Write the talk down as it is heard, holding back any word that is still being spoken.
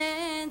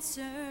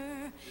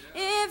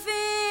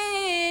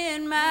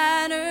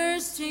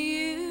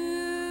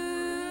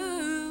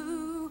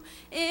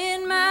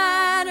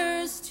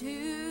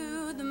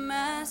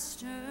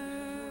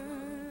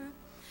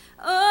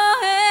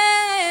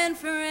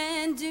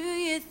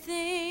you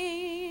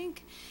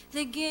think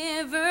the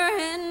giver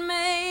and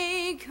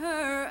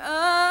maker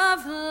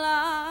of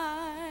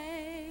life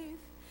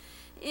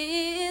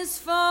is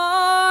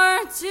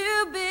far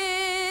too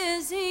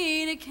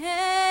busy to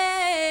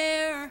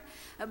care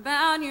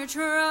about your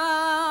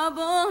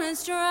trouble and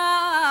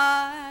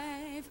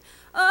strife?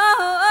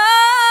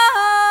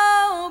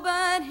 Oh,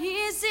 but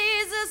he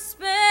sees a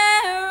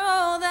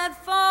sparrow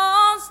that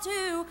falls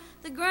to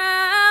the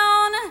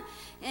ground,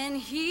 and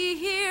he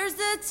hears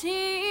the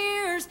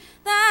tears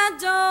that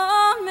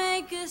don't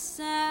make a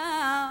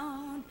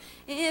sound.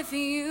 If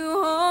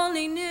you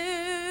only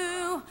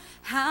knew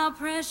how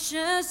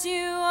precious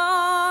you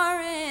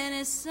are in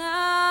his sight.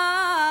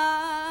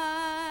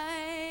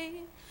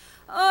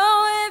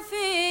 Oh, if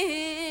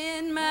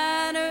it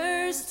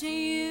matters to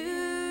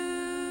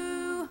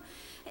you,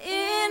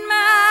 it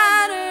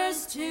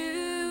matters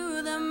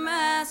to the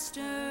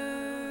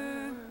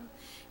Master.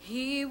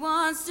 He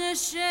wants to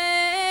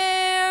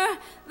share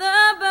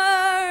the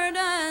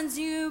burdens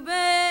you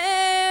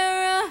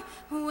bear.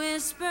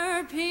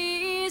 Whisper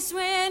peace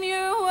when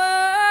your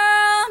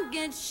world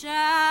gets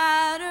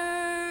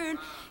shattered.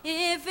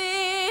 If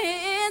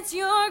it's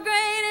your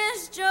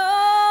greatest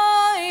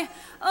joy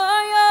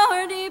or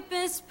your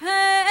deepest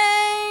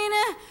pain,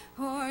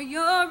 or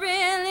you're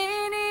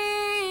really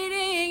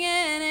needing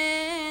an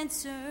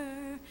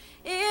answer,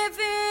 if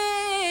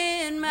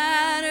it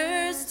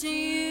matters to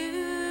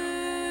you,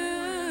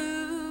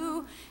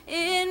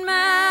 it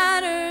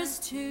matters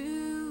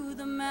to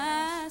the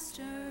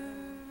Master.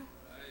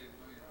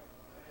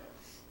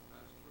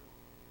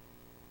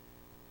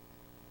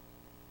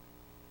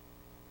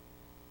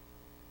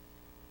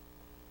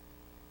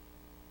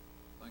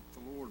 Thank the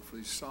Lord for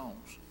these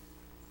songs.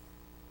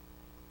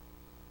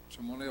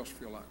 Someone else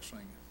feel like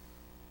singing?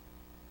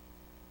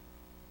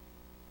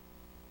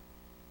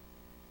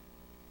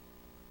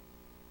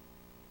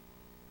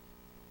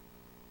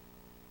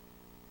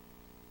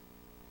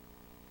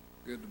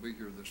 Good to be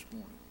here this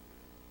morning.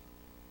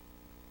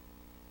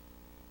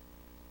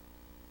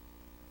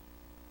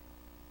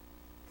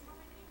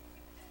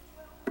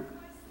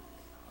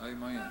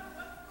 Amen.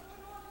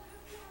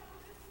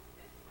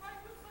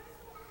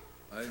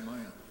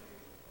 Amen.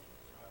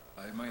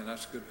 Amen.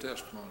 That's a good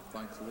testimony.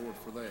 Thank the Lord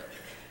for that.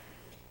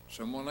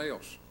 Someone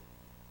else?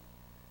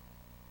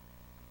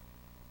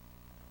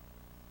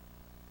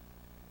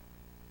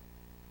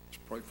 Let's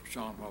pray for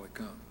Sean while he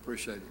comes.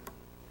 Appreciate him.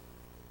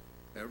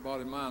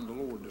 Everybody mind the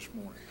Lord this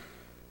morning.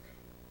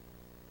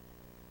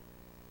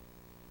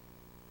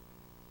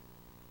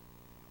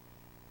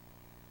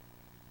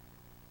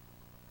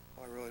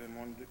 I really didn't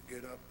want to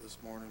get up this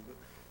morning, but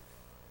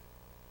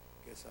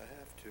I guess I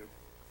have to.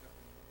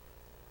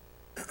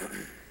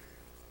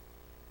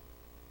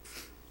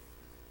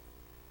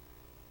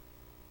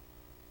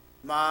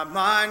 My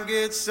mind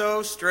gets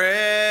so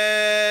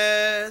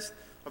stressed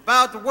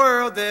about the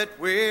world that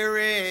we're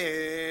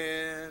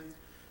in,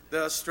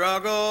 the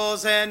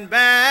struggles and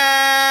battles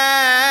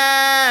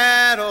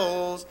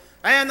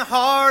and the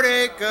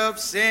heartache of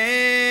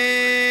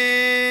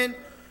sin.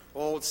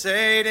 Old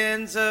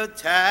Satan's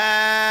attacked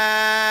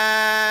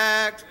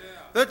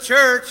the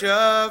church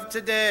of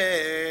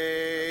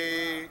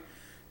today.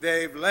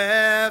 They've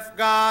left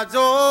God's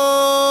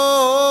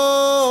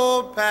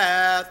old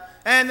path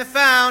and they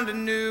found a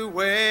new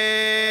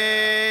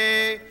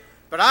way.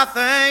 But I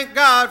thank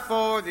God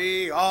for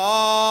the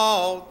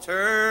altar.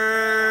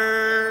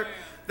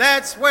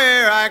 That's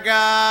where I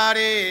got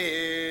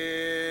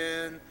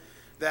in.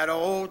 That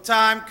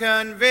old-time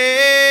conviction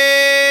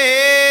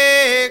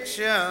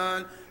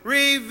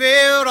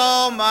revealed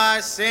all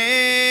my sin.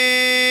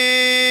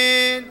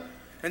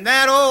 And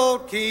that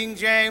old King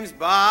James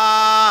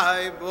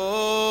Bible,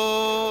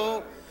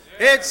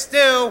 it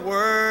still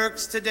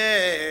works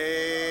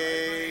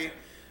today.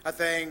 I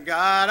thank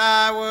God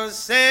I was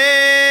saved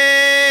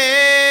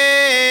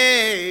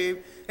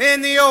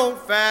in the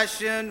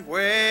old-fashioned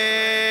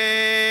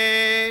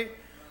way.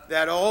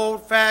 That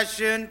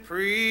old-fashioned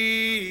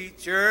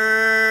preacher,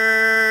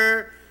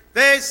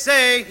 they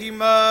say he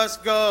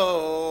must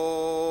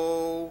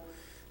go.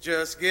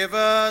 Just give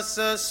us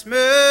a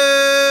smooth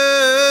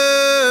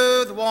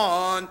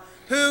one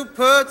who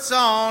puts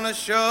on a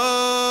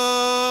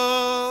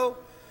show.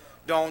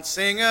 Don't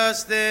sing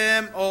us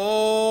them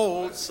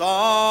old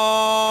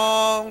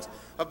songs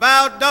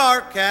about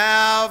dark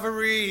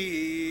Calvary.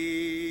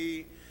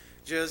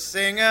 Just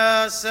sing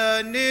us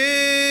a new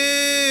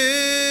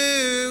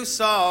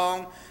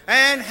song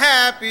and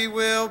happy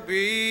we'll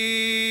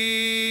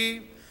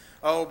be.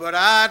 Oh, but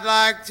I'd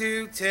like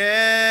to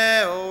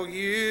tell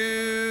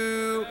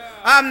you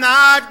I'm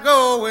not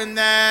going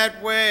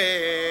that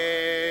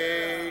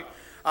way.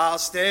 I'll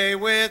stay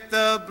with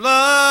the blood.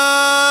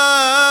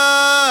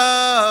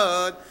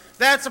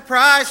 That's a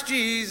price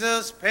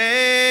Jesus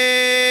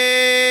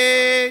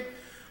paid.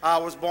 I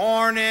was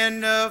born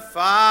in the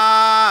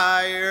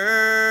fire,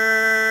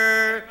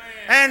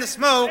 and the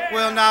smoke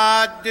will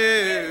not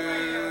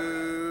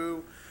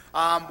do.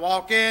 I'm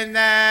walking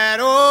that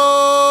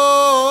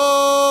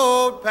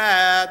old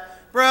path.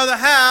 Brother,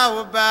 how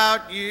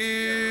about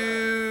you?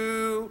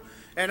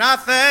 And I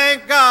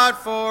thank God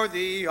for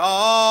the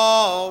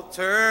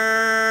altar.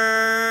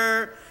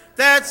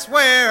 That's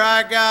where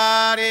I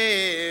got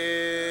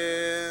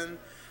in.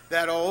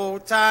 That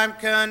old-time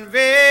conviction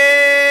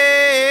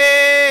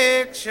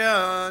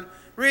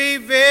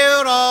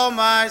revealed all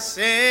my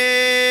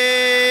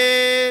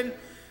sin.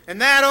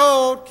 And that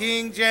old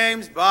King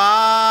James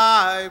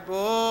Bible,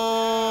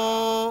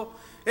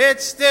 it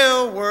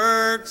still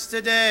works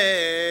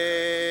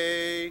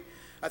today.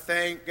 I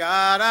thank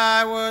God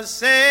I was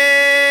saved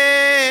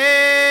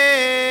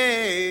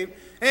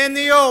in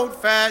the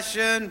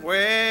old-fashioned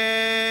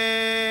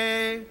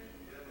way.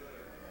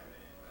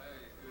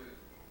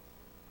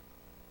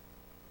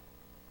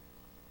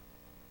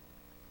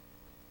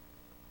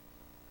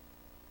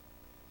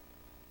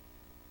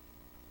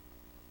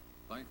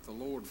 Thank the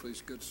Lord for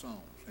these good songs.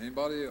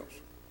 Anybody else?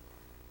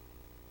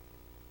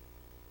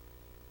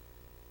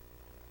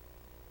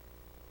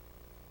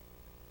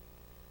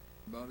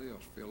 Anybody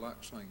else feel like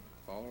singing?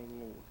 Follow the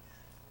Lord.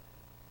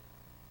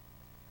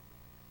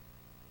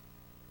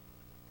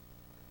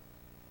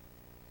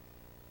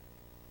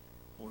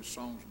 Well, this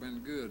song's been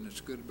good, and it's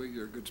good to be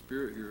here, a good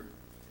spirit here.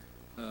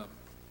 You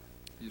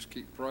just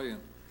keep praying.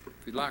 If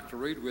you'd like to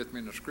read with me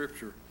in the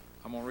scripture,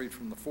 I'm going to read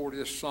from the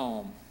 40th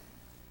Psalm.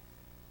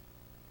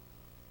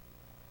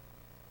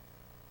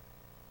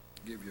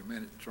 Give you a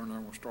minute to turn there.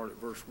 We'll start at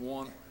verse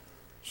 1,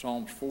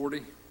 Psalms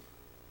 40.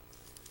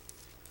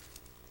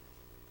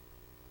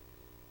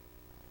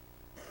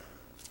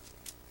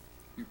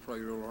 You pray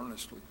real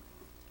earnestly.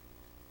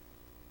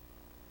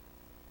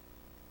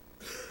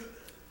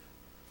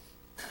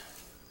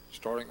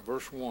 Starting at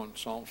verse 1,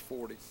 Psalms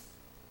 40.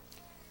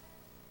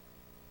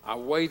 I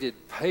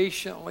waited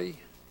patiently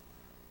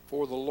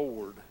for the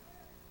Lord,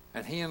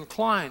 and he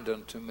inclined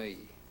unto me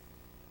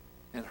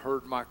and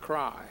heard my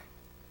cry.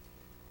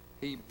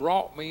 He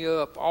brought me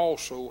up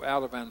also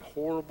out of an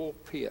horrible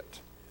pit,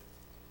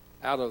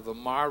 out of the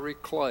miry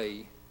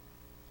clay,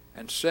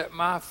 and set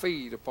my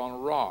feet upon a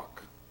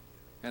rock,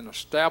 and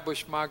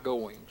established my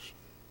goings.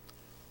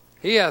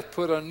 He hath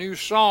put a new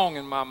song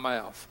in my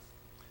mouth,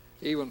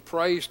 even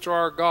praise to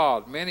our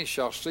God. Many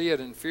shall see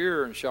it and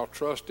fear, and shall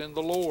trust in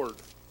the Lord.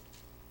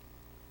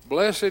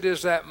 Blessed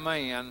is that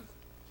man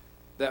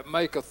that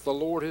maketh the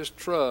Lord his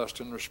trust,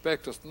 and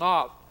respecteth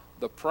not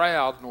the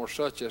proud, nor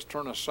such as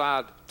turn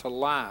aside to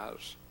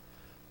lies.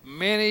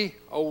 Many,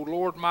 O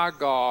Lord my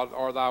God,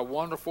 are thy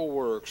wonderful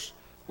works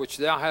which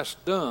thou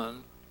hast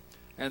done,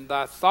 and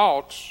thy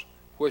thoughts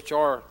which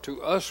are to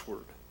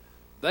usward.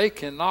 They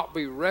cannot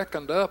be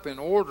reckoned up in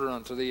order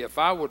unto thee. If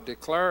I would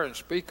declare and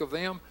speak of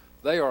them,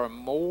 they are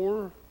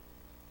more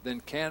than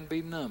can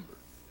be numbered.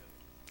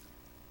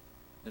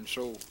 And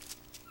so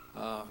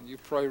you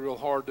pray real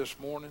hard this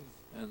morning,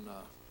 and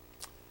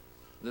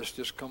this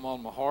just come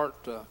on my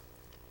heart.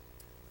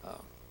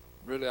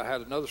 Really, I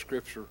had another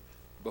scripture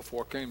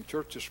before I came to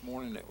church this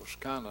morning that was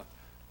kind of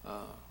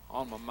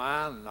on my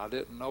mind, and I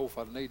didn't know if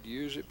I'd need to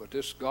use it, but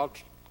this God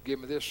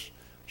gave me this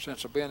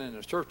since I've been in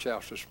the church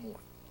house this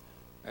morning.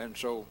 And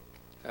so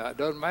it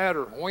doesn't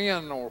matter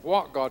when or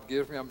what God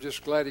gives me, I'm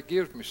just glad he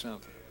gives me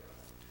something.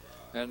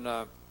 And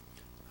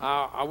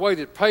I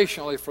waited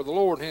patiently for the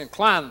Lord, and he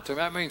inclined to me.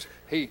 That means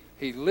he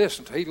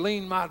listened. He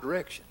leaned my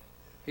direction.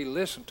 He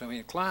listened to me,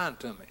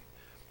 inclined to me.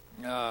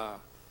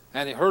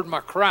 And he heard my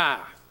cry.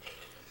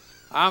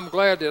 I'm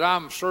glad that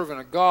I'm serving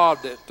a God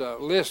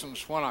that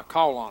listens when I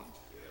call on him.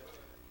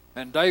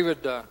 And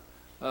David, a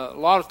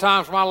lot of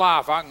times in my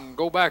life, I can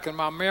go back in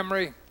my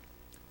memory.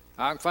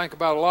 I can think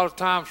about a lot of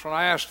times when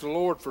I asked the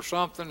Lord for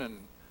something and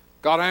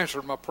God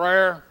answered my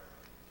prayer.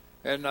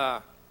 And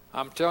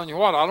I'm telling you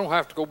what, I don't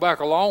have to go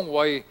back a long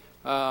way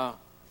to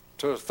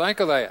think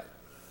of that.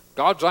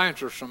 God's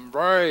answered some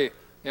very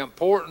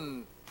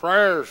important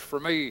prayers for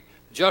me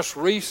just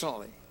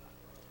recently.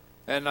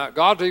 And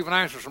God's even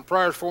answered some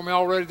prayers for me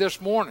already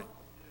this morning.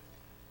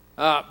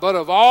 But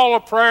of all the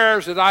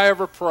prayers that I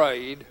ever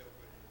prayed,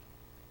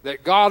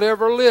 that God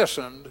ever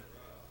listened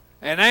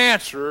and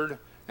answered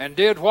and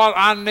did what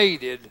I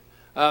needed,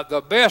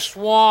 the best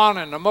one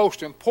and the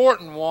most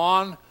important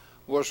one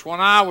was when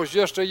I was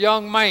just a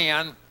young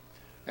man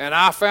and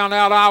I found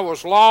out I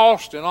was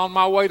lost and on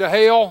my way to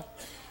hell,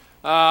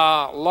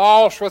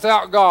 lost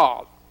without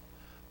God.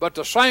 But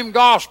the same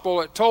gospel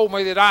that told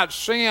me that I'd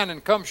sinned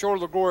and come short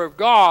of the glory of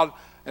God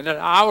and that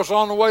I was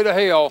on the way to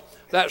hell,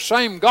 that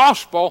same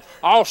gospel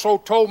also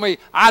told me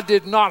I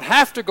did not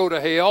have to go to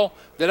hell,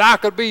 that I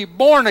could be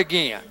born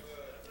again.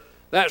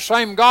 That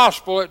same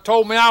gospel that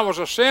told me I was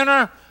a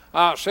sinner,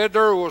 said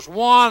there was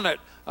one that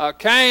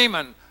came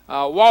and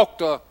walked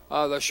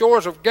the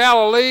shores of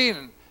Galilee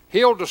and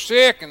healed the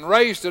sick and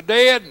raised the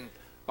dead and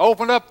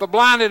opened up the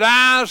blinded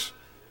eyes.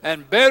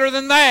 And better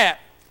than that,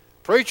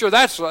 preacher,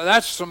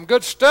 that's some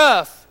good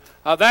stuff.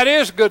 That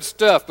is good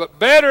stuff. But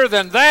better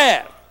than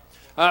that,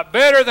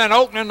 better than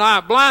opening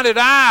blinded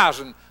eyes,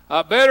 and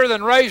better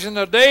than raising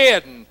the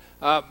dead, and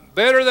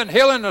better than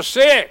healing the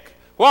sick.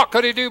 What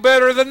could he do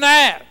better than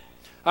that?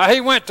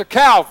 He went to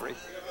Calvary,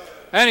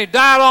 and he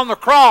died on the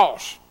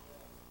cross.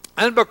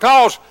 And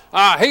because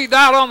he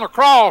died on the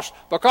cross,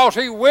 because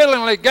he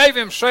willingly gave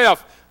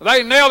himself,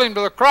 they nailed him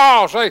to the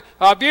cross. They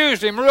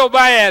abused him real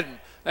bad.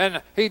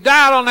 And he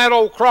died on that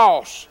old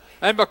cross.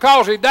 And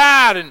because he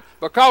died and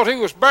because he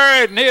was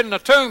buried and hid in the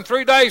tomb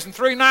 3 days and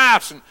 3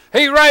 nights, and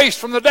he raised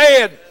from the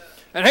dead,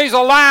 and he's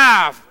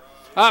alive,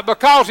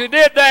 because he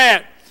did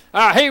that,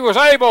 he was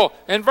able,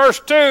 in verse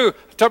 2,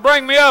 to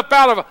bring me up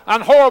out of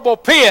an horrible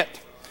pit.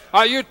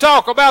 You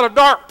talk about a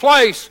dark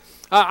place.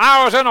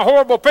 I was in a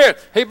horrible pit.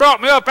 He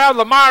brought me up out of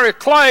the miry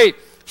clay,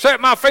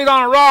 set my feet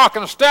on a rock,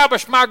 and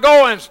established my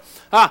goings.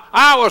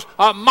 I was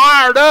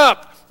mired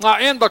up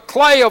in the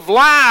clay of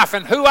life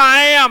and who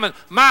I am and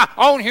my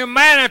own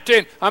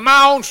humanity and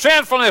my own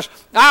sinfulness.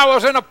 I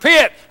was in a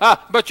pit,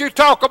 but you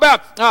talk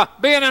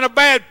about being in a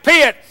bad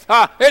pit.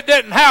 It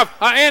didn't have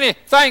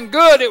anything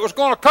good. It was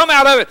going to come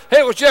out of it.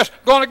 It was just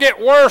going to get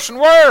worse and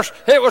worse.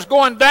 It was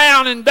going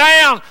down and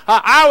down.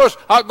 I was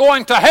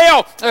going to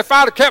hell if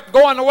I'd have kept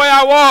going the way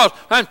I was.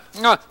 And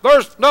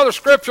there's another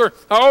scripture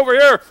over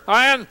here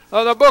in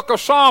the book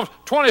of Psalms,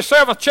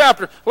 27th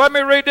chapter. Let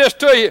me read this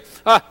to you.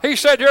 He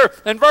said here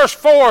in verse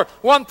 4,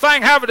 one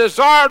thing have a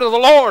desire to the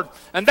Lord,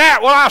 and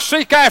that will I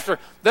seek after,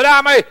 that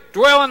I may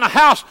dwell in the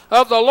house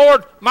of the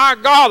Lord my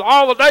God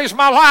all the days of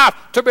my life,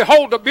 to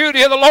behold the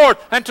beauty of the Lord,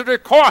 and to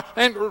inquire.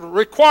 And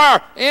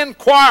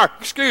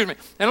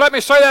let me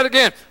say that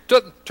again,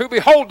 to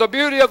behold the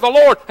beauty of the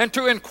Lord, and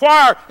to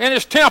inquire in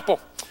his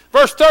temple.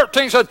 Verse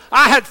 13 said,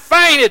 I had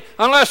fainted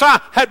unless I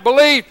had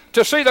believed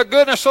to see the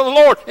goodness of the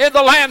Lord in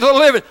the land of the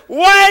living.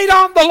 Wait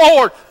on the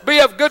Lord, be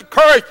of good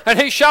courage, and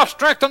he shall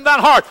strengthen thine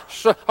heart.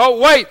 So,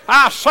 wait,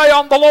 I say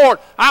on the Lord.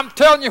 I'm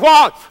telling you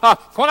what,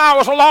 when I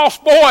was a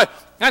lost boy,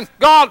 and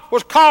God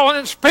was calling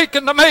and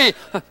speaking to me,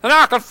 and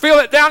I could feel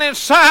it down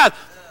inside.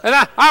 And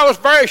I was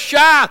very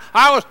shy.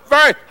 I was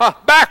very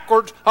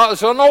backwards.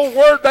 It's an old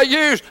word they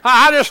use.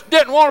 I just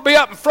didn't want to be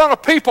up in front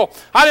of people.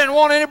 I didn't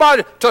want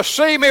anybody to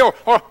see me or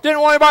didn't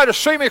want anybody to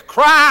see me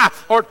cry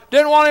or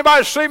didn't want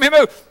anybody to see me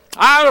move.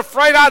 I was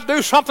afraid I'd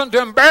do something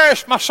to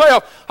embarrass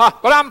myself.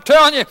 But I'm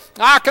telling you,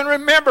 I can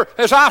remember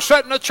as I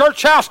sat in the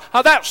church house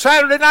that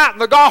Saturday night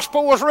and the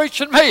gospel was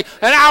reaching me,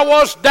 and I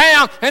was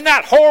down in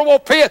that horrible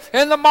pit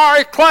in the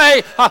miry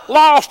clay,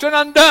 lost and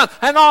undone,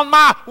 and on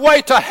my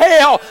way to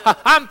hell.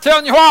 I'm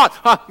telling you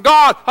what,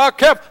 God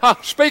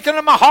kept speaking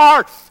in my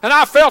heart, and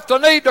I felt the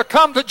need to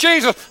come to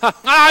Jesus.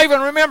 I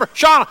even remember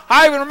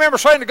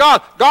saying to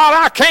God,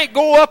 I can't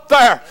go up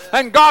there.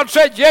 And God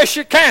said, yes,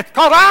 you can,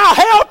 because I'll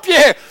help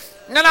you.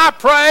 And I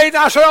prayed, and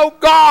I said, oh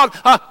God,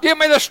 give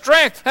me the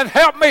strength and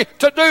help me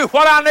to do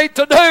what I need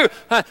to do.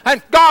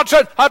 And God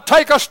said,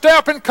 take a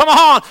step and come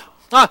on.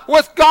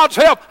 With God's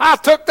help, I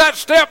took that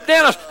step,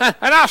 Dennis, and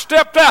I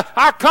stepped out.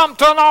 I come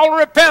to an altar of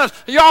repentance.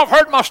 Y'all have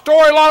heard my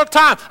story a lot of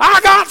times.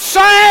 I got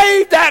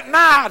saved that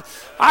night.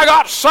 I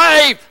got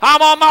saved.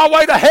 I'm on my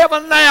way to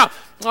heaven now.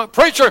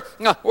 Preacher,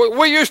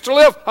 we used to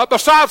live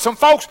beside some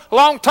folks a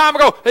long time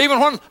ago,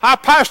 even when I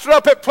pastored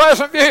up at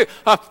Pleasant View.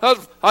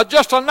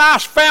 Just a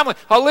nice family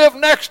lived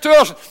next to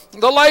us.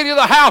 The lady of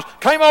the house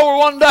came over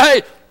one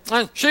day,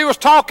 and she was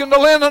talking to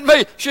Lynn and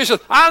me. She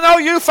said, I know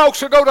you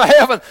folks will go to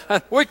heaven.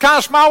 And we kind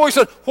of smiled. We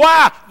said,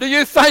 why do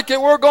you think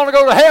that we're going to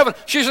go to heaven?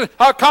 She said,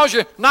 because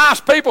you're nice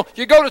people.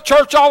 You go to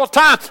church all the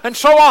time, and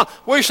so on.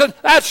 We said,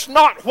 that's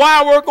not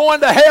why we're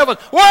going to heaven.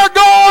 We're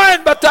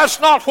going, but that's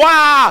not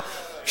why.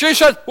 She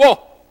said,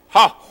 well,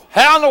 how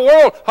in the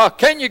world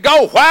can you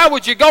go? Why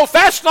would you go?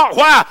 That's not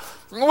why.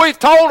 We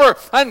told her,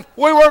 and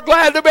we were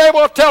glad to be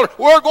able to tell her,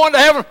 we're going to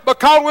heaven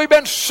because we've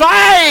been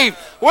saved.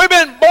 We've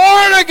been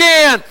born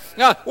again.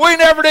 We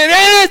never did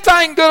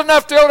anything good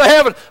enough to go to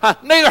heaven.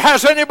 Neither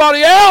has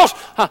anybody else.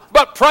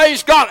 But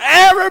praise God,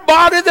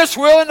 everybody that's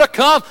willing to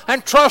come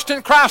and trust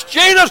in Christ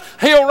Jesus,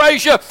 he'll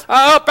raise you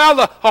up out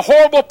of a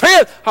horrible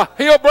pit.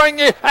 He'll bring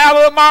you out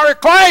of the miry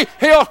clay.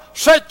 He'll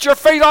set your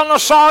feet on the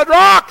solid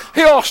rock.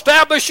 He'll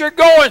establish your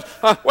goings.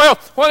 Well,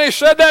 when he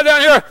said that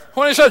down here,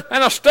 when he said,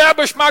 and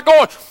establish my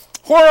goings,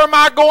 where are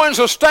my goings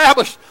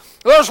established?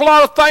 There's a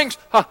lot of things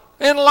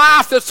in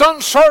life that's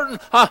uncertain.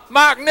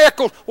 Mike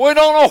Nichols, we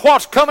don't know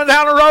what's coming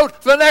down the road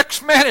the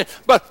next minute,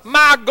 but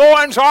my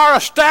goings are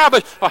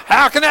established.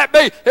 How can that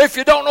be? If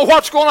you don't know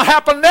what's going to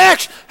happen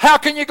next, how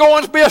can your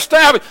goings be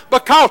established?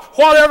 Because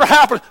whatever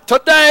happens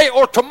today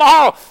or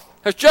tomorrow,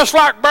 it's just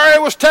like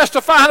Barry was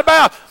testifying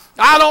about.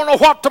 I don't know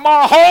what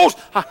tomorrow holds.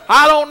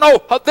 I don't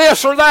know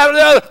this or that or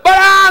the other, but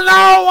I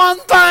know one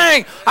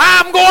thing.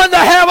 I'm going to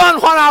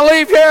heaven when I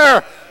leave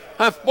here.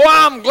 Boy,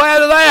 I'm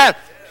glad of that.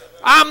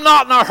 I'm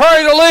not in a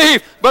hurry to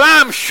leave, but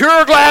I'm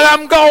sure glad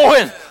I'm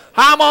going.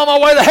 I'm on my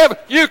way to heaven.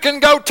 You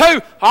can go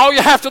too. All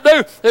you have to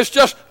do is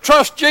just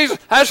trust Jesus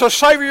as the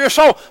Savior of your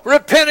soul.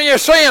 Repent of your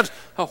sins.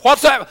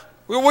 What's that?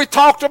 We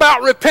talked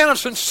about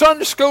repentance in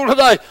Sunday school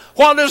today.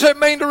 What does it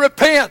mean to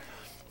repent?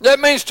 That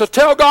means to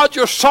tell God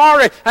you're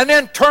sorry and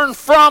then turn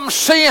from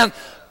sin.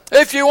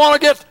 If you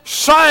want to get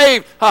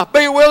saved,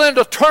 be willing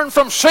to turn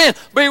from sin.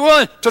 Be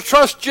willing to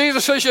trust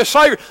Jesus as your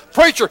Savior.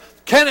 Preacher,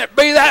 can it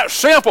be that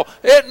simple?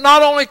 It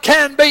not only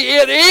can be,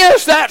 it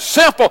is that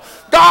simple.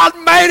 God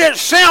made it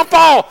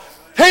simple.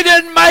 He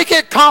didn't make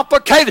it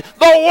complicated.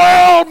 The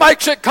world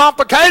makes it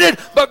complicated,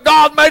 but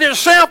God made it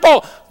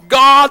simple.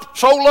 God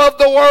so loved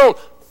the world.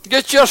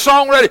 Get you a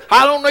song ready.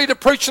 I don't need to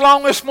preach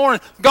long this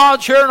morning.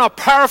 God's here in a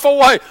powerful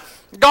way.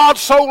 God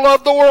so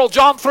loved the world.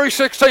 John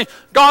 3:16.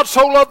 God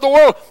so loved the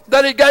world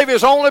that he gave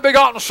his only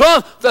begotten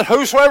Son, that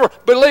whosoever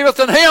believeth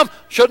in him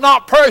should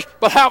not perish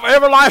but have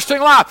everlasting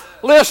life.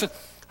 Listen,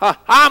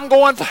 I'm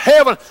going to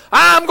heaven.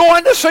 I'm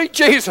going to see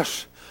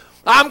Jesus.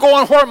 I'm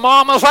going where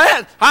mama's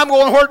at. I'm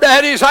going where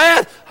daddy's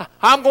at.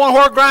 I'm going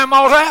where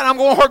grandma's at. I'm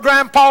going where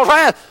grandpa's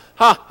at.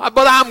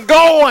 But I'm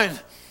going.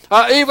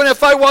 Even if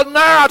they wasn't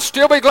there, I'd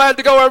still be glad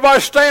to go.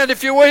 Everybody stand,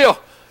 if you will.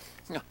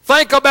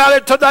 Think about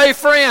it today,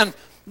 friend.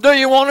 Do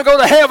you want to go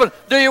to heaven?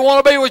 Do you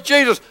want to be with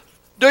Jesus?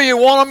 Do you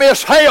want to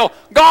miss hell?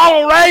 God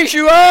will raise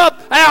you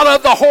up out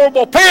of the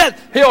horrible pit.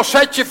 He'll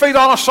set your feet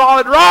on a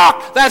solid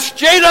rock. That's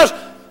Jesus.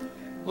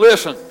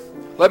 Listen,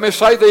 let me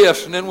say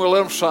this, and then we'll let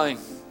them sing.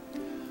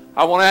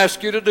 I want to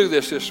ask you to do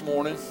this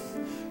morning.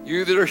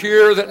 You that are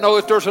here that know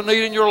that there's a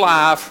need in your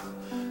life,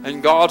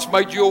 and God's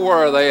made you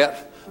aware of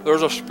that.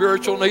 There's a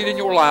spiritual need in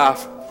your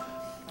life.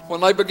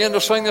 When they begin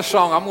to sing this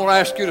song, I'm going to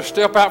ask you to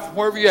step out from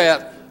wherever you're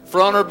at,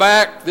 front or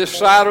back, this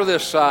side or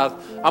this side.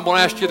 I'm going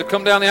to ask you to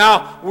come down the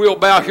aisle. We'll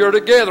bow here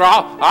together.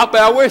 I'll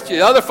bow with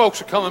you. Other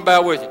folks will come and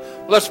bow with you.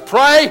 Let's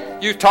pray.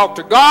 You talk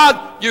to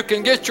God. You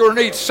can get your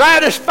needs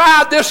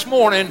satisfied this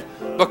morning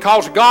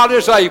because God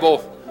is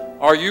able.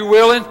 Are you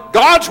willing?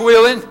 God's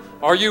willing.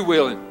 Are you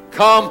willing?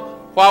 Come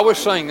while we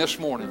sing this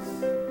morning.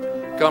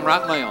 Come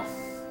right now.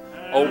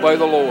 Obey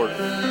the Lord.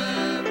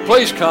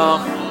 Please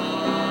come.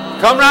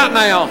 Come right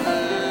now.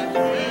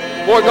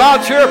 Boy,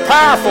 God's here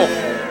powerful.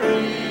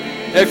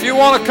 If you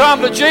want to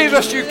come to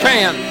Jesus, you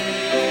can.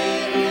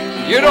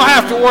 You don't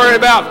have to worry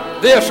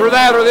about this or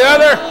that or the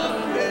other.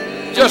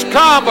 Just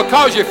come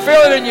because you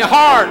feel it in your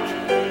heart.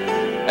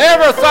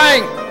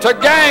 Everything to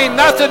gain,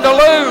 nothing to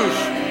lose.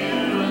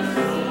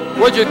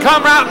 Would you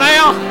come right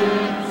now?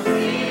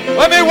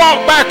 Let me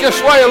walk back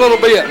this way a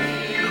little bit.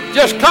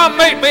 Just come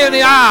meet me in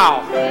the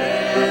aisle.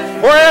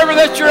 Wherever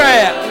that you're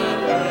at.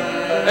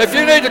 If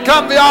you need to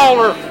come to the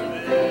altar,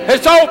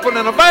 it's open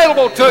and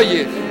available to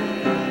you.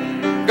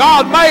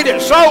 God made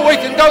it so we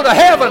can go to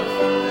heaven.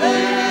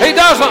 He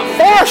doesn't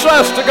force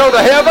us to go to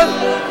heaven,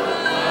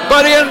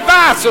 but He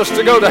invites us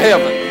to go to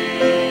heaven.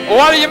 Well,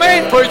 what do you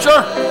mean,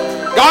 preacher?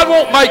 God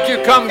won't make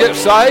you come get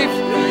saved,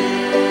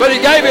 but He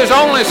gave His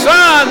only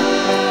Son,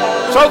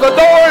 so the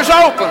door is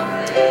open.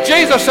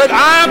 Jesus said,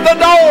 I am the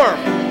door.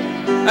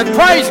 And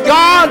praise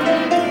God,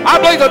 I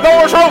believe the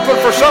door's open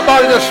for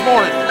somebody this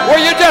morning.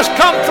 Will you just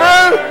come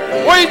through?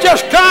 Will you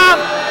just come?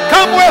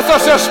 Come with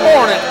us this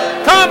morning.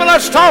 Come and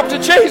let's talk to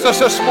Jesus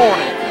this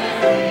morning.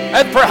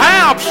 And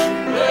perhaps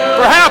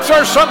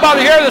there's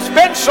somebody here that's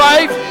been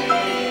saved,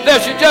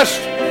 that you're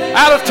just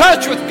out of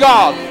touch with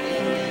God,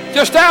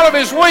 just out of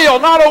His will,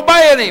 not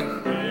obeying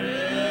Him.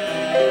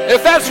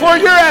 If that's where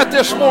you're at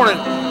this morning,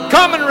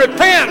 come and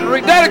repent and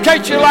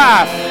rededicate your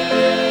life.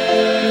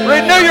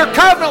 Renew your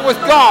covenant with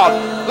God.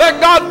 Let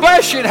God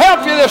bless you and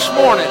help you this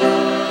morning.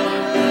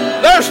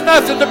 There's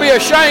nothing to be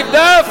ashamed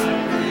of.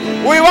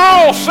 We've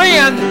all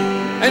sinned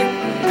and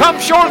come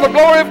short of the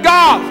glory of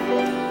God.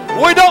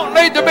 We don't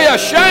need to be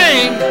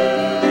ashamed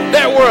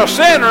that we're a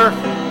sinner,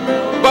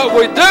 but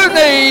we do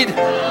need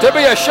to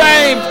be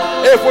ashamed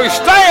if we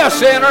stay a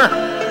sinner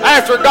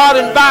after God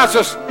invites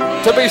us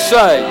to be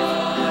saved.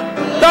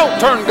 Don't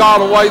turn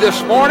God away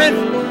this morning.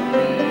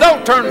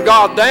 Don't turn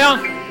God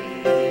down.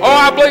 Oh,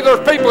 I believe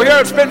there's people here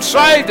that's been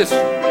saved that's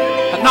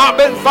not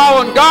been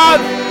following God.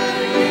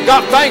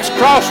 Got things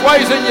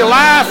crossways in your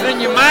life and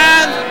in your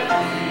mind.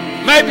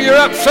 Maybe you're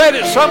upset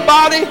at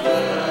somebody.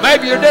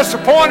 Maybe you're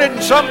disappointed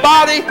in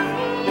somebody.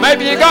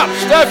 Maybe you got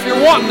stuff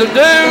you're wanting to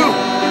do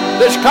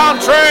that's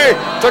contrary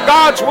to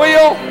God's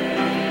will.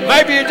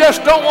 Maybe you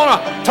just don't want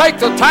to take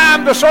the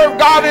time to serve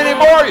God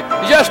anymore.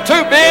 You're just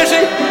too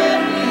busy.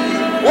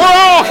 We're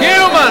all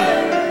human.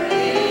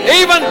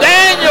 Even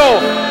Daniel.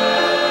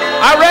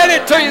 I read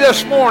it to you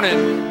this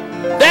morning.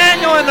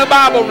 Daniel in the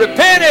Bible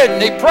repented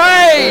and he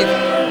prayed.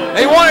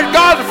 He wanted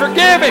God to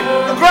forgive him.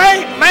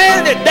 Great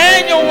man that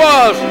Daniel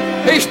was.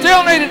 He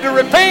still needed to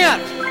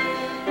repent.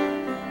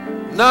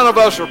 None of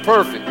us are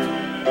perfect.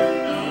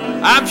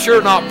 I'm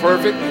sure not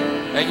perfect,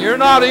 and you're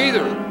not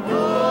either.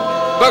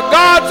 But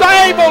God's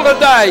able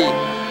today.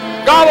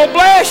 God will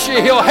bless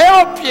you. He'll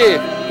help you.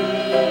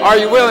 Are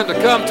you willing to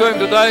come to Him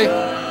today?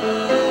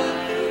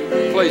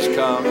 Please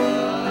come.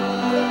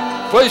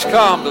 Please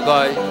come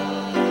today.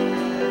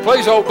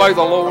 Please obey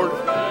the Lord.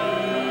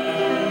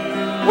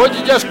 Would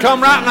you just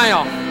come right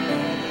now?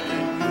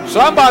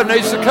 Somebody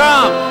needs to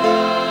come.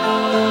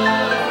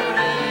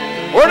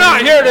 We're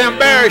not here to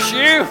embarrass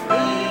you.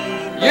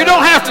 You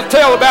don't have to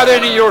tell about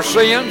any of your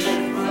sins.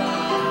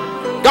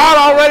 God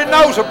already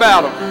knows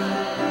about them.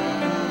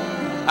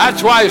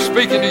 That's why He's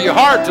speaking to your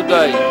heart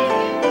today.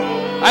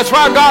 That's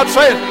why God's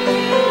saying,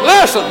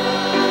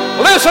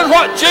 listen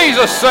what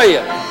Jesus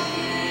said.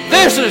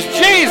 This is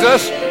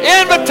Jesus'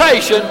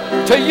 invitation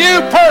to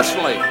you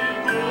personally.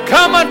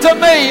 Come unto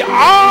me,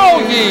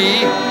 all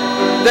ye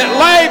that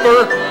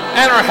labor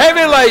and are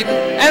heavy laden,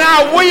 and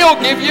I will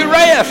give you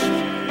rest.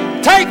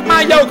 Take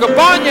my yoke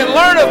upon you and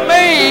learn of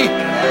me,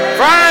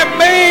 for I am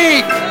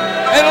meek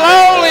and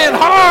lowly in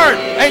heart,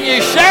 and ye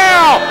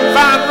shall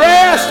find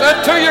rest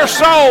unto your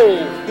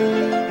soul.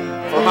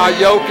 For my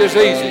yoke is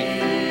easy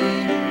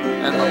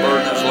and my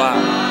burden is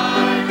light.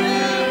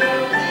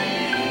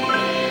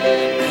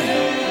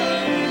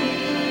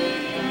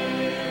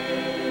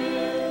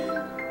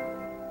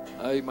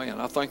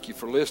 Amen. I thank you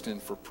for listening,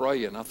 for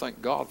praying. I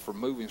thank God for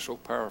moving so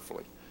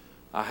powerfully.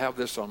 I have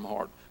this on my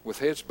heart. With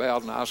heads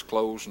bowed and eyes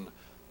closed and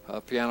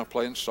piano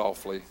playing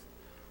softly,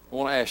 I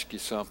want to ask you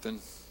something.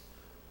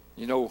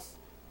 You know,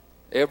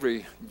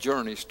 every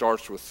journey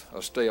starts with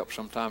a step.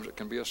 Sometimes it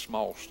can be a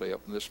small step,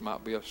 and this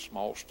might be a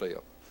small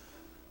step.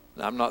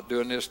 Now, I'm not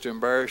doing this to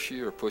embarrass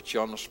you or put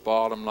you on the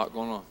spot. I'm not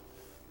going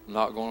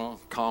to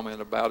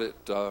comment about it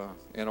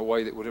in a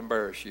way that would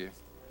embarrass you.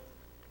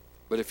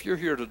 But if you're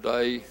here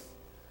today,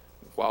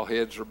 while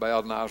heads are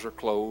bowed and eyes are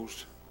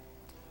closed,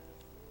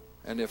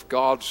 and if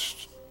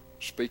God's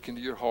speaking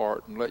to your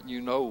heart and letting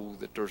you know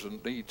that there's a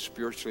need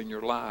spiritually in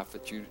your life,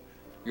 that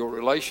your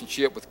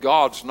relationship with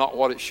God's not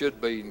what it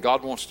should be, and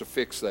God wants to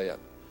fix that.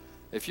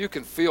 If you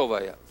can feel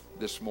that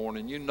this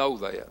morning, you know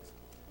that,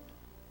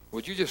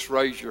 would you just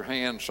raise your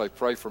hand and say,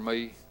 pray for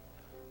me?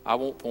 I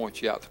won't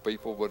point you out to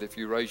people, but if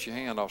you raise your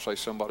hand, I'll say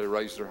somebody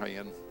raised their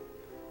hand.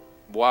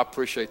 Boy, I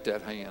appreciate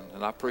that hand,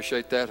 and I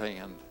appreciate that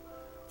hand.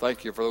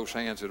 Thank you for those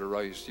hands that are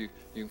raised. You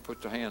can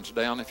put the hands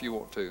down if you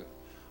want to.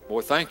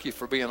 Boy, thank you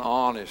for being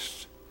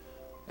honest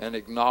and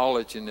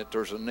acknowledging that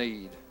there's a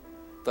need.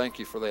 Thank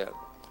you for that.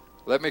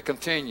 Let me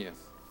continue.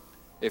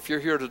 If you're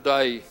here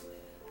today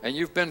and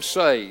you've been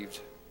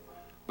saved,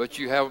 but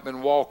you haven't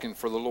been walking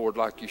for the Lord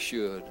like you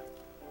should,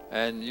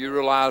 and you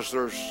realize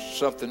there's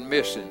something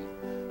missing,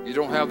 you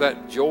don't have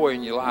that joy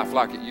in your life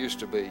like it used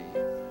to be,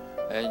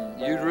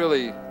 and you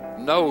really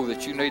know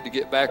that you need to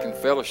get back in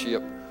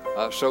fellowship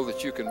so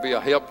that you can be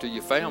a help to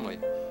your family.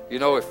 You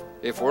know,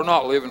 if we're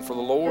not living for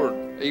the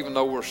Lord, even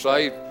though we're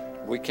saved,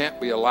 we can't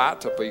be a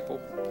light to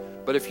people.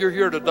 But if you're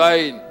here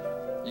today and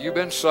you've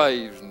been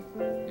saved and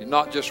you're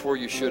not just where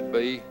you should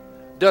be,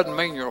 doesn't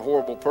mean you're a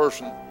horrible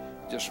person.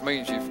 It just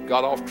means you've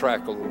got off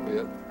track a little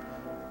bit.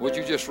 Would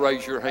you just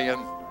raise your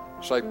hand,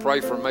 say, pray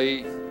for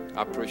me?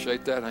 I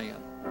appreciate that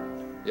hand.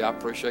 Yeah, I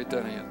appreciate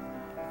that hand.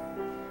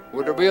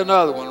 Would there be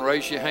another one?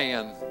 Raise your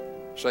hand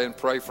saying,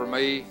 pray for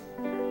me.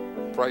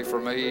 Pray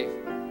for me.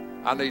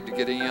 I need to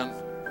get in.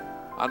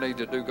 I need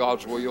to do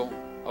God's will.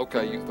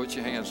 Okay, you can put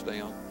your hands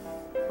down.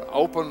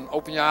 Open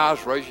your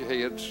eyes, raise your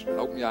heads,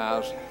 open your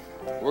eyes.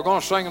 We're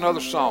going to sing another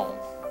song.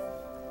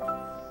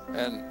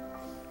 And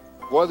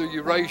whether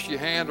you raised your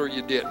hand or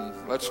you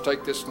didn't, let's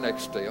take this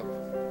next step.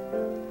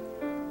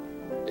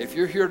 If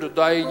you're here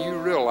today and you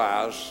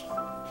realize,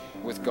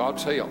 with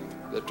God's help,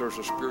 that there's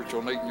a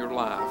spiritual need in your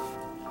life,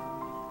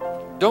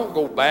 don't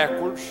go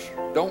backwards.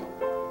 Don't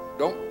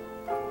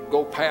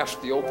go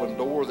past the open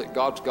door that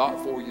God's got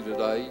for you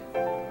today.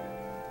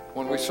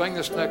 When we sing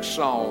this next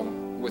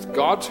song, with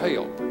God's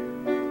help,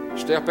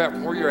 step out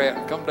from where you're at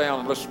and come down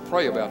and let's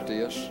pray about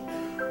this.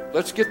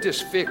 Let's get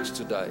this fixed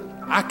today.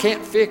 I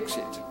can't fix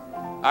it.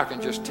 I can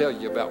just tell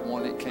you about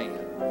one that can.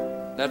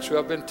 That's who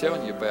I've been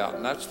telling you about,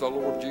 and that's the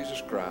Lord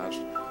Jesus Christ.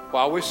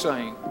 While we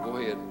sing, go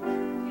ahead.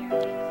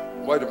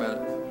 Wait a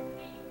minute.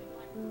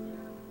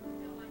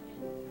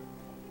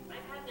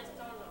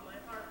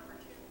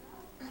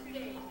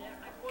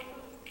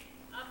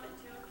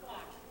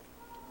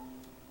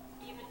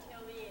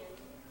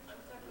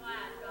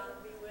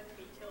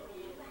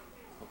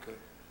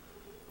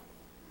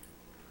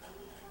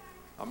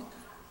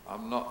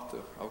 I'm not,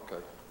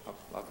 okay.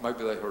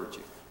 Maybe they heard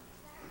you.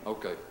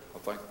 Okay,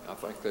 I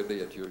think they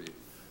did hear you.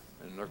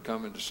 And they're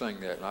coming to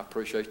sing that. And I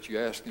appreciate you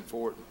asking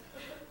for it.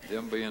 And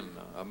them being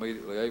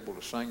immediately able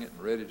to sing it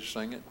and ready to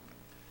sing it.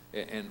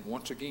 And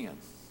once again,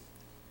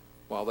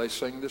 while they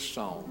sing this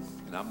song,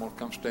 and I'm going to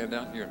come stand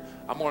down here,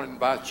 I'm going to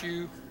invite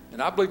you.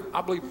 And I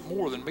believe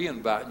more than me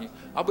inviting you,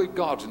 I believe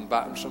God's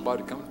inviting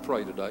somebody to come and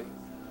pray today.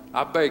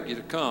 I beg you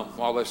to come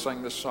while they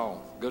sing this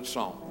song. Good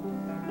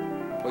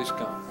song. Please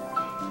come.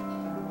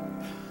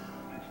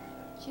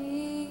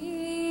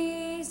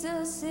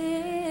 Jesus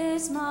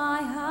is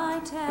my high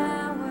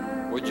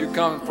tower. Would you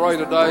come and pray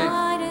today?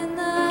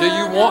 Do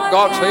you want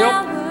God's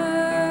help?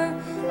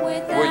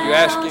 Will you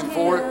ask Him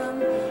for it?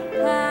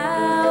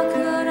 How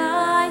could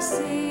I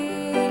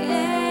see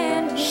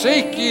and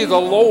seek ye the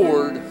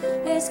Lord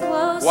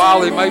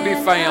while He may be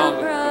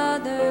found,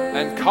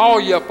 and call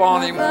ye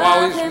upon Him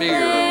while He's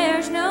near.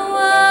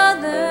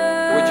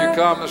 Would you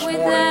come this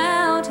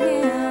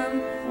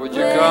morning? Would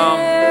you come?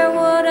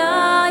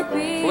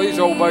 Please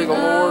obey the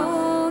Lord.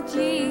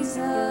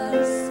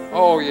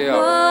 Oh, yeah.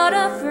 What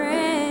a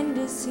friend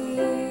is He.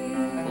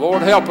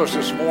 Lord, help us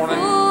this morning.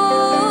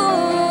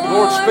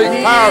 Lord, speak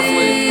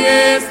powerfully.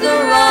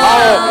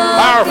 Call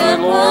powerfully,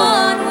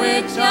 Lord.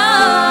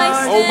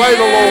 Obey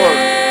the Lord.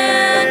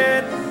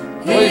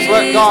 Please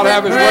let God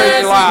have His way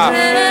in your life.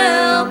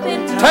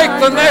 Take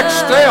the next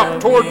step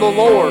toward the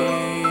Lord.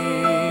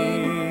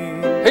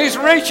 He's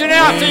reaching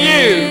out to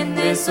you.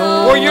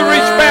 Will you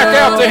reach back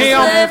out to Him?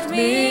 Left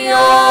me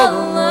all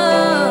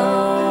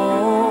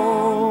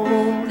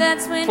alone.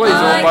 That's when Please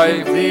I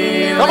obey. can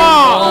feel Come Him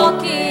on.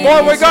 walking Boy,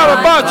 we got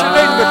a bunch that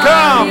right need to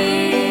come. by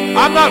me.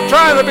 I'm not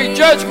trying to be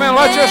judgmental.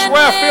 That's just the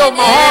way I feel in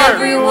my heart.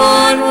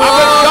 Everyone I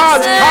believe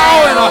God's walks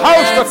calling a out,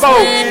 host of that's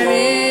folks. when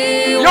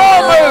He Your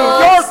move,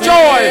 your walks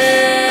choice.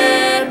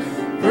 in,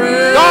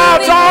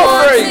 God's proving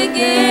offering. once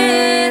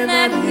again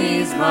that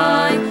He's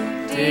my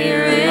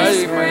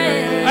dearest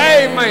friend.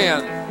 Amen.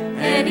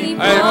 And He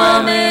Amen.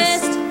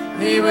 promised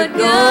He would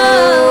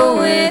go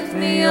with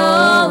me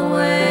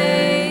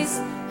always,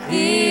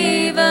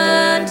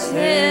 even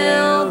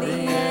till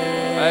the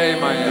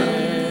end.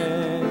 Amen.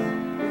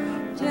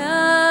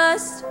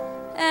 Just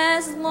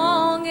as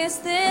long as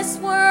this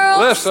world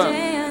Listen.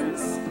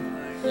 stands,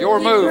 Your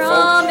He move, folks.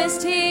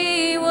 promised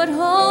He would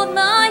hold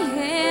my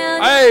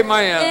hand,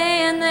 Amen.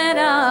 and that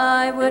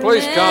I would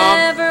Please come.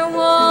 never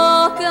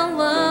walk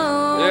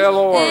alone. Yeah,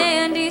 Lord.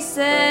 And He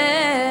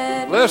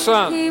said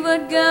Listen. He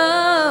would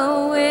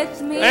go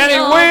with me And He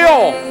will.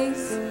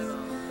 always.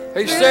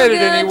 He Through said it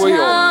and He good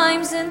will.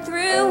 times and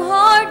through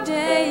hard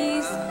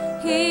days,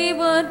 He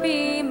would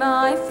be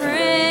my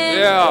friend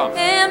Yeah.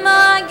 and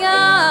my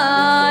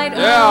guide.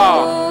 Yeah.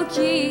 Oh,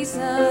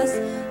 Jesus,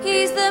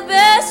 He's the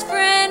best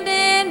friend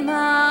in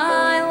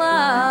my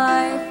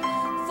life.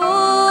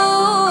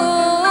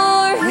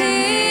 For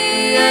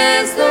He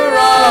is the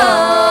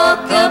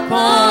rock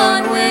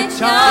upon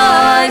which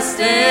I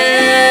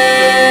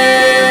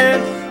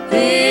stand.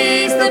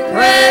 He's the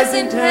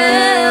present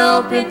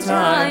help in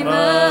time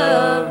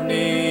of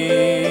need.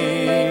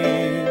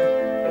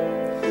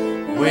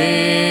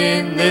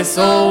 When this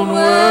old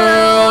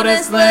world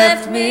has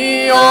left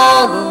me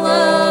all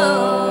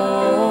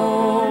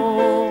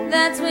alone,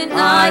 that's when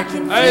I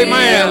can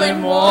Amen. feel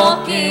Him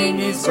walking.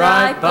 He's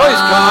right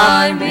Please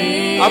by come.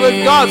 me. I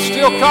believe God's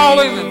still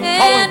calling and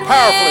calling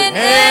powerfully.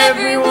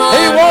 Everyone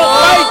He won't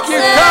make you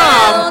walks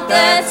come, out,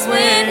 that's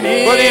when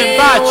He but He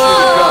invites you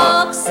to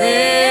come. walks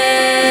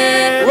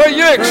in. Will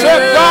you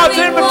accept God's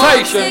Proving once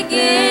invitation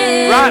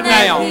again right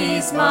that now?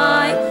 He's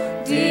my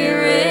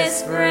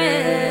dearest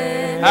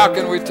friend. How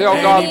can we tell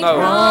And God He no?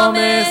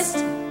 promised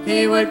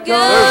He would go.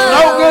 There's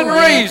no good with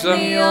reason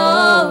me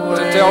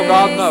to tell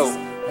God no. always,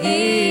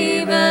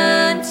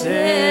 even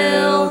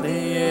till the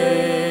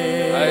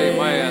end.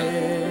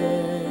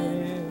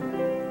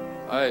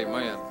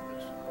 Amen.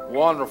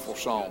 Wonderful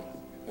song.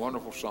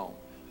 Wonderful song.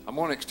 I'm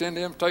going to extend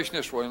the invitation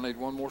this way. I need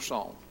one more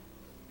song.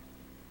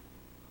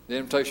 The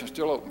invitation is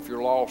still open. If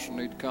you're lost and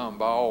need to come,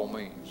 by all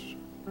means,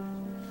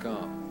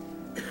 come.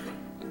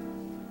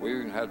 We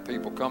even had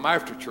people come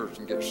after church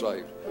and get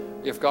saved.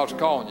 If God's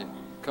calling you,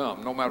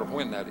 come, no matter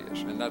when that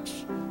is. And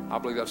I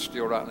believe that's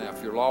still right now.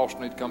 If you're lost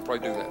and need to come pray,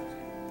 do that.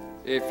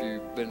 If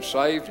you've been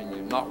saved and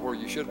you're not where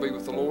you should be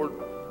with the Lord,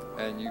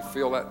 and you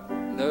feel that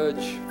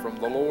nudge from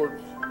the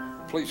Lord,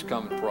 please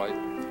come and pray.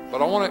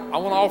 But I want to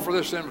offer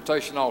this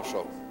invitation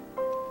also.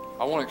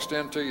 I want to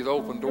extend to you the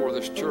open door of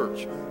this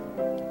church.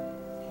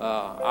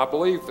 I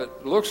believe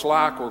it looks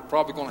like we're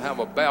probably going to have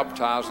a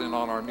baptizing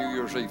on our New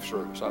Year's Eve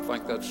service. I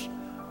think that's,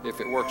 if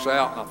it works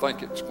out, and I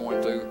think it's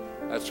going to,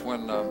 that's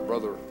when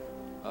Brother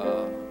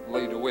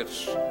Lee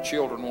DeWitt's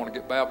children want to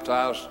get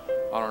baptized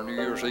on our New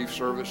Year's Eve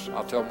service.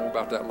 I'll tell more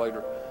about that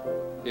later.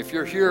 If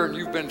you're here and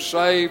you've been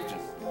saved,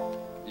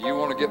 you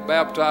want to get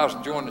baptized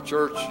and join the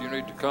church, you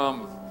need to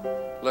come,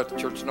 let the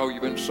church know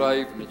you've been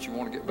saved and that you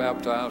want to get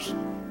baptized.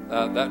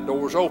 That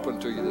door's open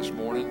to you this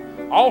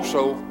morning.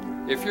 Also,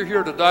 if you're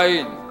here today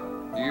and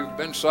you've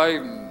been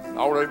saved and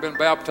already been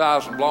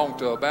baptized and belong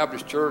to a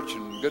Baptist church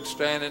in good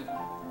standing,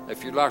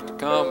 if you'd like to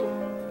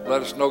come,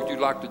 let us know you'd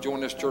like to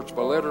join this church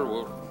by letter.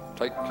 We'll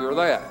take care of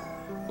that.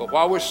 But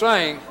while we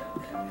sing,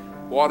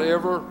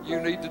 whatever you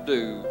need to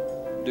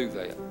do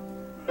that.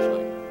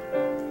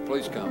 So,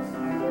 please come.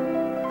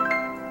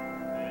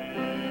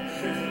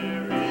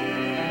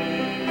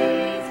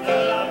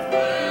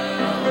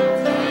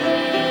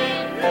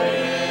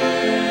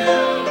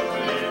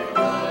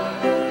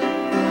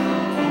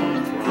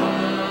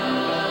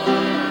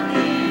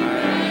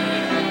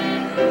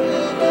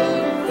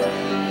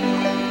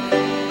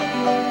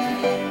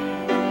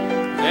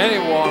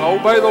 Anyone,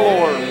 obey the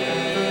Lord.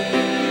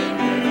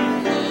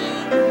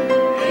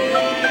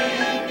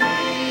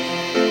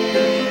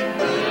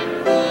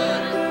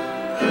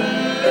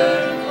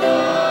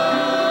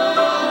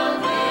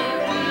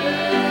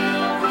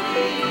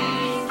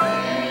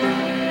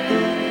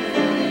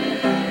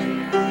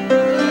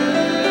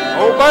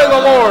 Obey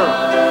the Lord.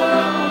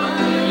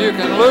 You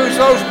can lose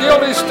those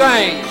guilty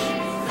stains.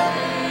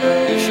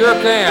 You sure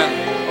can.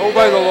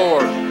 Obey the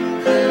Lord.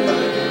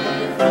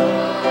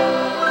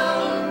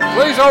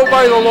 Please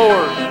obey the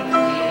Lord.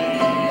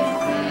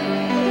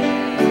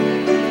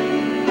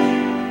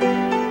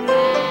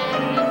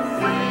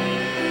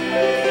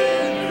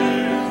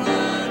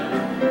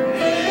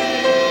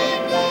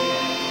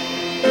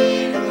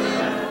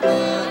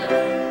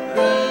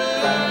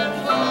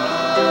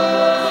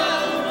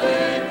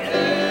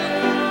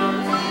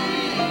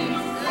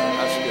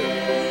 That's good.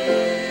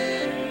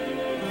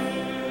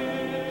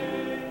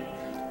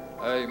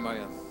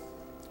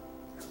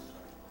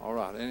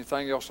 right.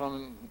 Anything else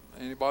on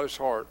anybody's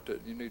heart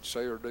that you need to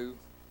say or do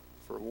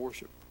for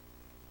worship?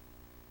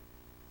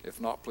 If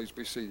not, please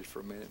be seated for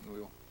a minute and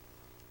we'll.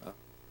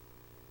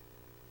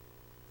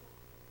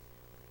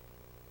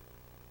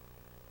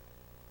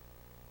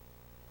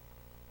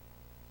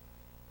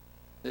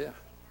 Yeah.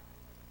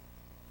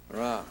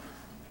 Right.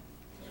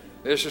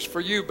 This is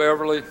for you,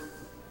 Beverly.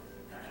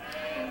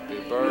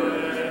 Happy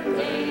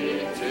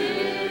birthday to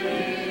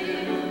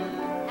you.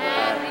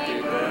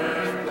 Happy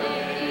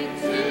birthday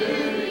to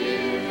you.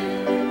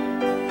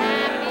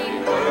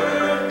 Happy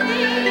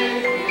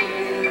birthday,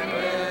 dear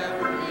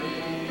Beverly.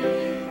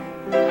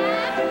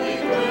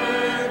 Happy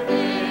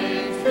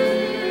birthday to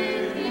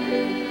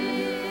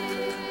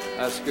you.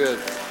 That's good.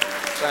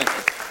 Thank you.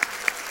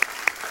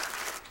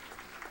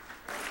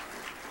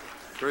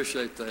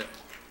 Appreciate that.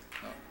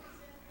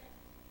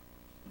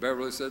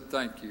 Beverly said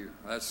thank you.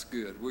 That's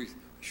good. We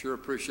sure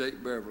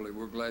appreciate Beverly.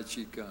 We're glad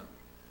she come.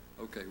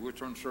 Okay, we'll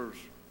turn service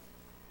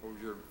over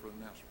here for the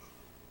announcement.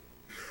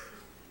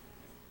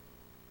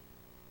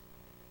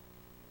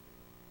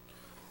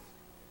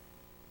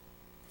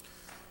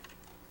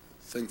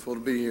 Thankful to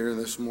be here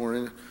this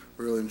morning.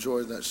 Really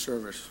enjoyed that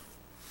service.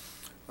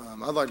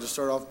 I'd like to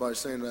start off by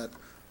saying that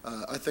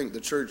I think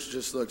the church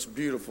just looks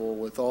beautiful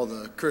with all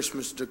the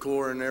Christmas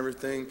decor and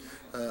everything.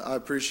 I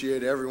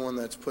appreciate everyone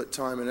that's put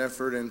time and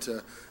effort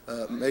into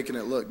making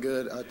it look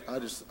good.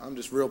 I'm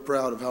just real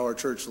proud of how our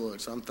church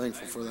looks. I'm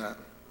thankful for that.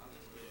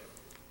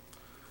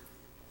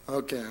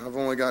 Okay, I've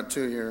only got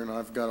 2 here, and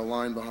I've got a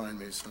line behind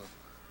me. So,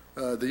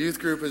 the youth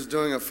group is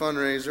doing a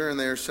fundraiser, and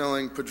they are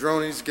selling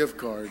Padroni's gift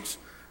cards.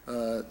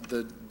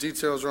 The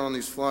details are on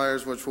these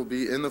flyers, which will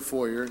be in the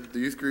foyer. The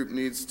youth group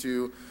needs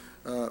to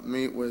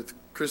meet with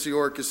Chrissy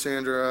or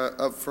Cassandra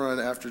up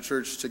front after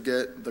church to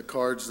get the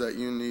cards that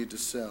you need to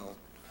sell.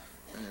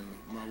 And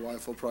my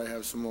wife will probably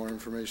have some more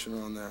information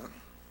on that.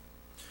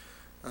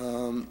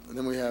 And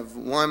then we have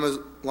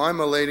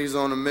Lima Ladies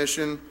on a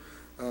Mission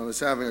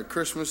is having a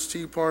Christmas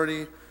tea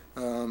party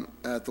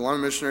at the Lima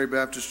Missionary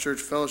Baptist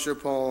Church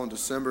Fellowship Hall on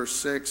December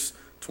 6,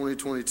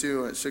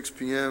 2022 at 6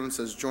 p.m. It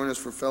says, join us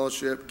for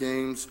fellowship,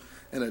 games,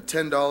 and a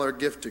 $10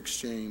 gift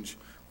exchange.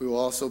 We will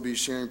also be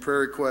sharing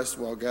prayer requests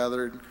while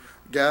gathering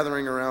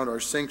around our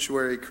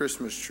sanctuary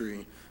Christmas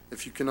tree.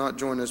 If you cannot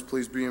join us,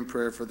 please be in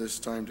prayer for this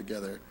time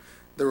together.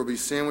 There will be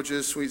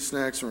sandwiches, sweet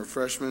snacks, and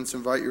refreshments.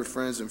 Invite your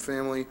friends and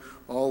family.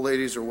 All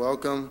ladies are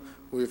welcome.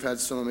 We've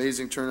had some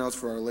amazing turnouts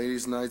for our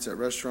ladies' nights at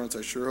restaurants.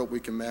 I sure hope we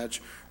can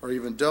match or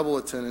even double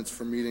attendance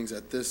for meetings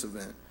at this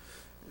event.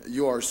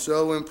 You are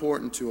so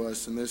important to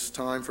us, and this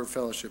time for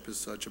fellowship is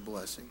such a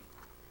blessing.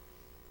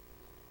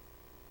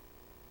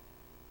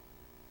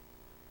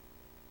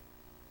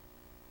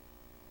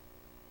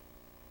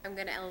 I'm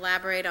going to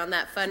elaborate on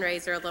that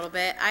fundraiser a little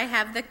bit. I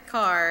have the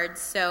cards,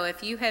 so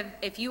if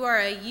you are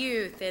a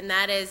youth, and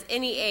that is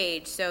any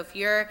age, so if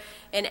you're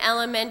in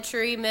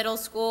elementary, middle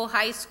school,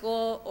 high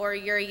school, or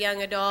you're a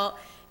young adult,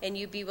 and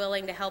you'd be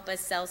willing to help us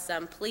sell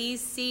some, please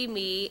see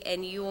me,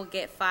 and you will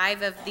get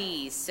 5 of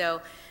these.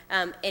 So,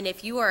 and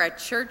if you are a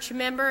church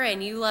member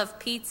and you love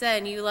pizza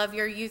and you love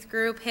your youth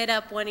group, hit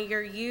up one of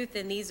your youth,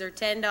 and these are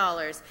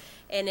 $10.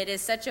 And it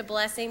is such a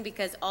blessing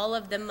because all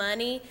of the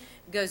money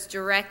goes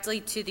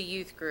directly to the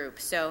youth group.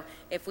 So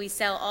if we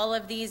sell all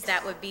of these,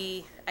 that would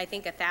be, I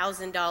think,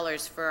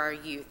 $1,000 for our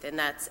youth, and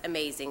that's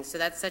amazing. So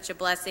that's such a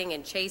blessing,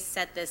 and Chase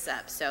set this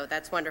up, so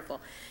that's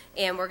wonderful.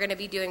 And we're going to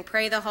be doing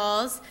Pray the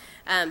Halls,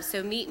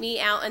 so meet me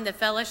out in the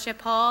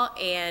fellowship hall,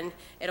 and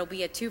it'll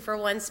be a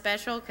 2-for-1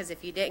 special, because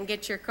if you didn't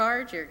get your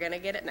card, you're going to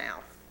get it now.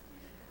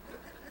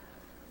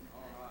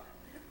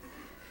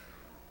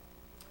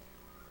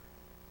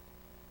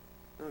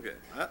 Okay,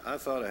 I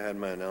thought I had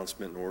my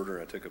announcement in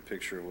order. I took a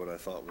picture of what I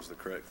thought was the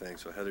correct thing.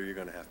 So Heather, you're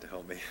going to have to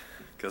help me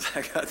because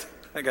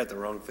I got the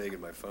wrong thing in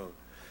my phone.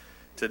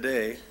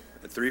 Today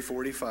at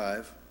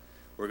 3:45,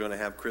 we're going to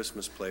have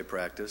Christmas play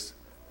practice,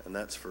 and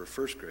that's for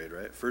first grade,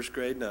 right? First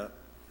grade and up,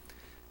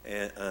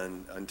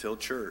 and until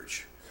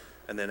church.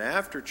 And then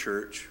after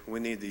church,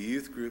 we need the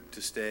youth group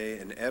to stay,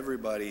 and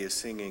everybody is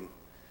singing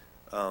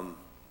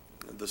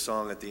the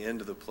song at the end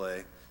of the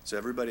play. So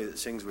everybody that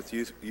sings with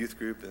youth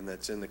group and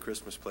that's in the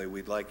Christmas play,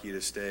 we'd like you to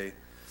stay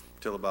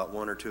till about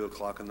 1 or 2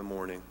 o'clock in the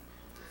morning.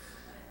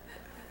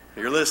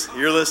 You're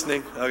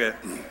listening? Okay.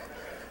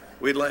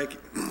 We'd like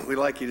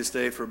you to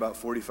stay for about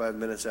 45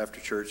 minutes after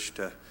church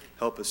to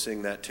help us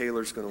sing that.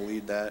 Taylor's going to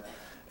lead that.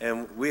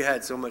 And we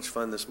had so much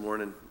fun this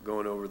morning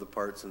going over the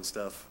parts and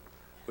stuff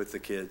with the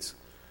kids.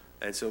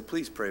 And so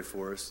please pray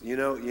for us. You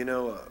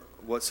know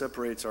what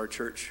separates our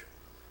church,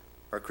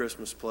 our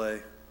Christmas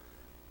play,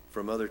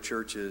 from other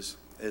churches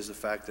is the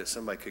fact that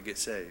somebody could get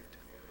saved.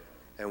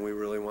 And we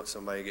really want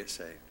somebody to get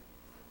saved.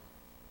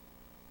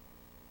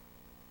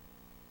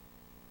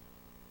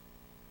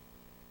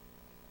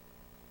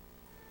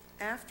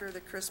 After the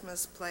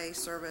Christmas play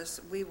service,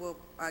 we will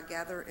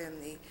gather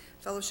in the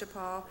fellowship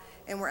hall,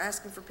 and we're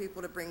asking for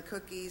people to bring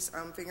cookies,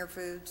 finger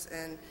foods,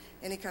 and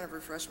any kind of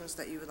refreshments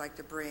that you would like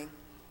to bring.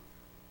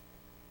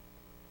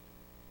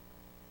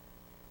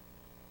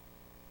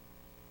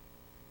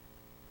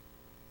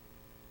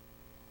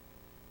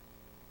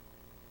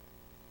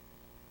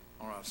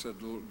 I said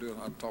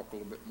I'd talk a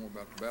little bit more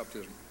about the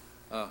baptism.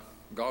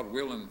 God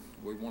willing,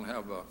 we want to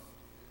have a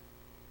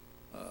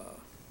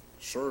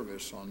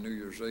service on New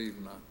Year's Eve,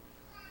 and I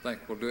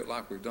think we'll do it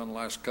like we've done the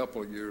last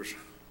couple of years,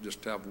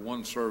 just to have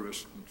one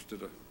service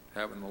instead of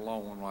having a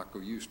long one like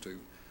we used to.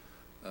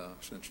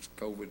 Since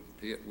COVID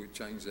hit, we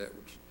changed that.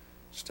 We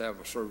just have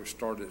a service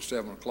started at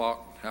 7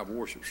 o'clock, have a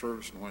worship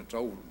service, and when it's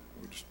over,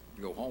 we just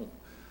go home.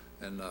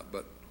 And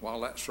but while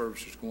that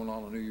service is going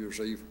on New Year's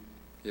Eve,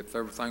 if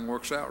everything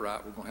works out right,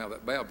 we're going to have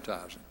that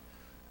baptizing.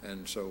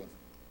 And so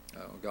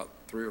we've got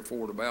 3 or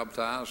 4 to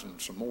baptize, and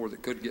some more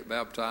that could get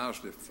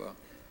baptized if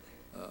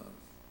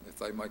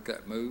they make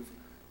that move.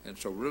 And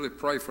so really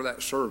pray for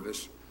that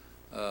service.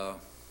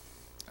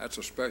 That's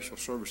a special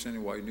service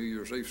anyway, New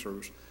Year's Eve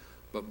service.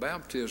 But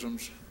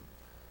baptisms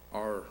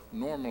are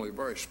normally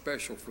very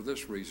special for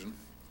this reason,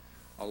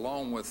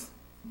 along with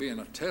being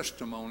a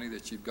testimony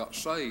that you've got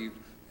saved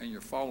and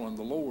you're following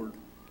the Lord.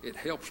 It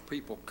helps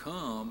people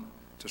come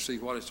to see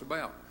what it's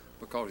about,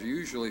 because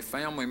usually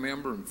family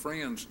member and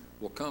friends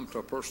will come to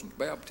a person's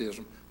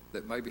baptism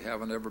that maybe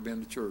haven't ever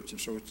been to church. And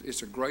so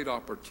it's a great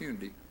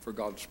opportunity for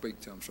God to speak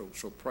to them.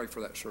 So pray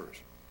for that service.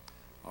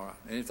 All right.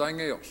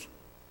 Anything else?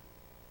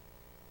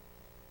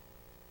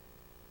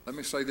 Let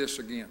me say this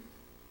again.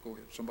 Go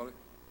ahead. Somebody?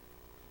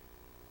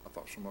 I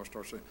thought somebody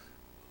started saying,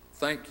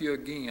 thank you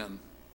again